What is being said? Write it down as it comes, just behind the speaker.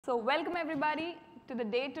So welcome everybody to the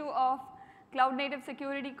day 2 of Cloud Native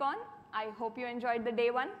Security Con. I hope you enjoyed the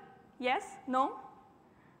day 1. Yes? No?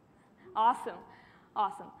 Awesome.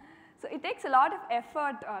 Awesome. So it takes a lot of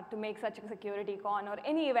effort to make such a security con or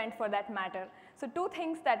any event for that matter. So 2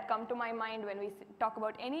 things that come to my mind when we talk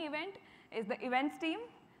about any event is the events team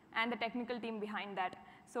and the technical team behind that.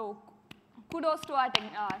 So kudos to our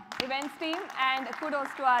events team and kudos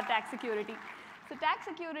to our tax security. So tax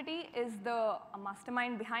security is the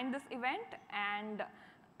mastermind behind this event, and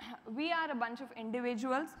we are a bunch of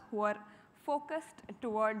individuals who are focused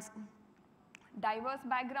towards diverse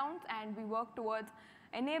backgrounds, and we work towards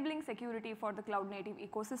enabling security for the cloud native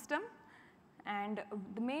ecosystem. And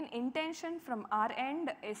the main intention from our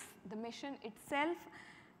end is the mission itself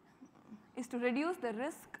is to reduce the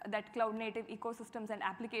risk that cloud native ecosystems and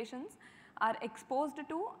applications are exposed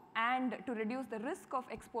to, and to reduce the risk of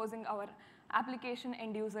exposing our application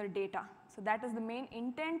end user data. So that is the main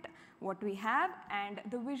intent what we have, and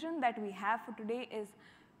the vision that we have for today is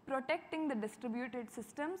protecting the distributed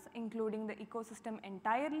systems, including the ecosystem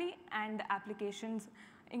entirely and the applications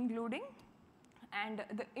including. And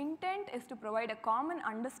the intent is to provide a common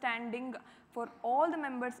understanding for all the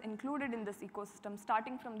members included in this ecosystem,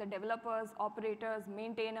 starting from the developers, operators,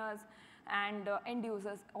 maintainers, and end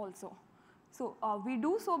users also. So we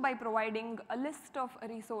do so by providing a list of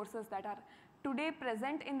resources that are today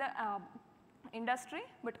present in the industry,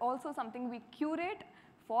 but also something we curate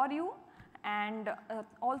for you, and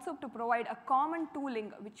also to provide a common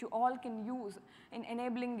tooling which you all can use in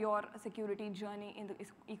enabling your security journey in the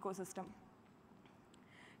ecosystem.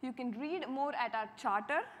 You can read more at our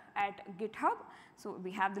charter at GitHub. So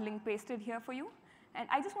we have the link pasted here for you. And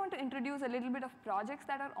I just want to introduce a little bit of projects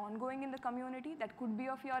that are ongoing in the community that could be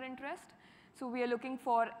of your interest. So we are looking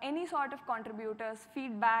for any sort of contributors,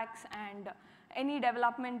 feedbacks, and any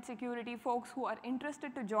development security folks who are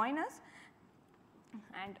interested to join us.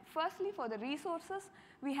 And firstly, for the resources,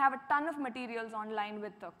 we have a ton of materials online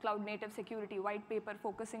with the Cloud Native Security white paper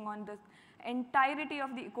focusing on the entirety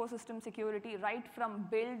of the ecosystem security, right from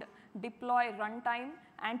build, deploy, runtime,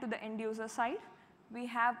 and to the end user side. We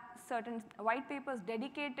have certain white papers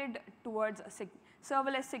dedicated towards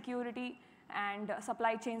serverless security and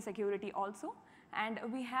supply chain security also. And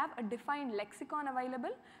we have a defined lexicon available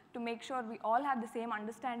to make sure we all have the same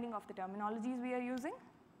understanding of the terminologies we are using.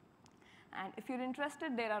 And if you're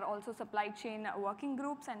interested, there are also supply chain working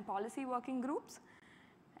groups and policy working groups.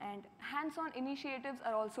 And hands-on initiatives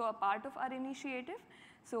are also a part of our initiative.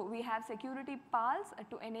 So we have security pals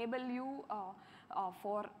to enable you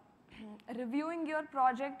for reviewing your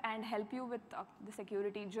project and help you with the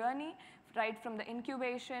security journey, right from the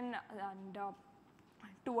incubation and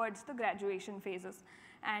towards the graduation phases.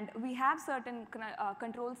 And we have certain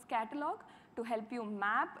controls catalog to help you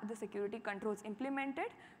map the security controls implemented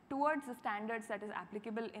towards the standards that is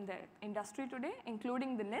applicable in the industry today,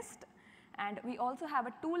 including the NIST. And we also have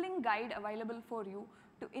a tooling guide available for you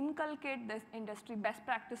to inculcate this industry best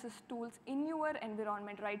practices tools in your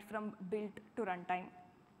environment right from build to runtime.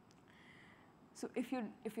 So if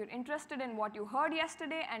you're interested in what you heard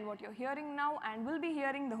yesterday and what you're hearing now and will be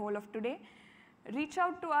hearing the whole of today, reach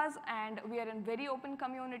out to us, and we are in very open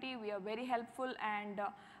community. We are very helpful, and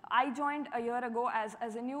I joined a year ago as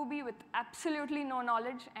a newbie with absolutely no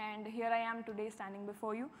knowledge, and here I am today standing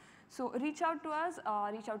before you. So reach out to us,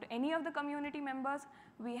 reach out to any of the community members.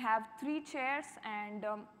 We have 3 chairs and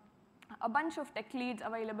a bunch of tech leads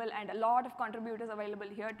available and a lot of contributors available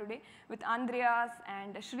here today with Andreas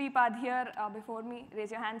and Shripad here before me.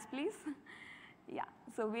 Raise your hands, please. Yeah,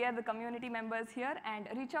 so we are the community members here, and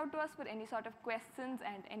reach out to us for any sort of questions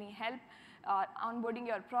and any help onboarding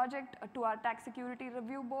your project to our tax security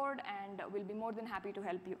review board, and we'll be more than happy to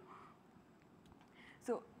help you.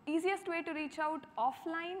 So easiest way to reach out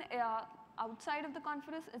offline outside of the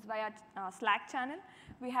conference is via Slack channel.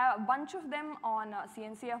 We have a bunch of them on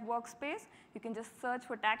CNCF workspace. You can just search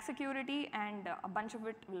for tax security and a bunch of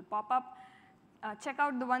it will pop up. Check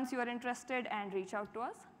out the ones you are interested and reach out to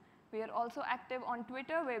us. We are also active on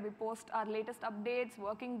Twitter, where we post our latest updates,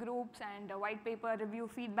 working groups, and white paper review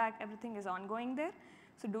feedback. Everything is ongoing there,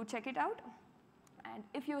 so do check it out. And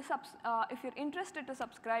if you're interested to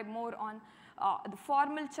subscribe more on the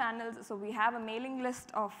formal channels, so we have a mailing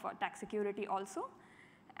list of tax security also.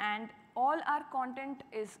 And all our content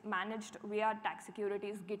is managed via tax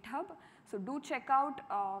security's GitHub. So do check out,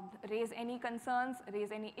 raise any concerns,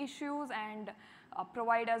 raise any issues, and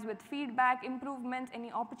provide us with feedback, improvements,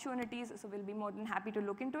 any opportunities. So we'll be more than happy to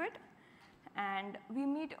look into it. And we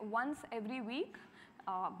meet once every week,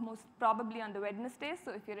 most probably on the Wednesdays.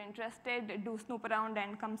 So if you're interested, do snoop around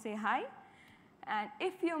and come say hi. And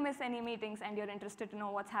if you miss any meetings and you're interested to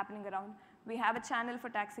know what's happening around, we have a channel for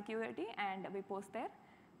tax security and we post there.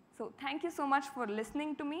 So thank you so much for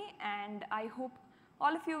listening to me, and I hope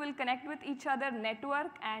all of you will connect with each other,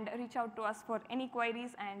 network, and reach out to us for any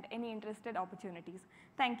queries and any interested opportunities.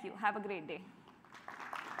 Thank you. Have a great day.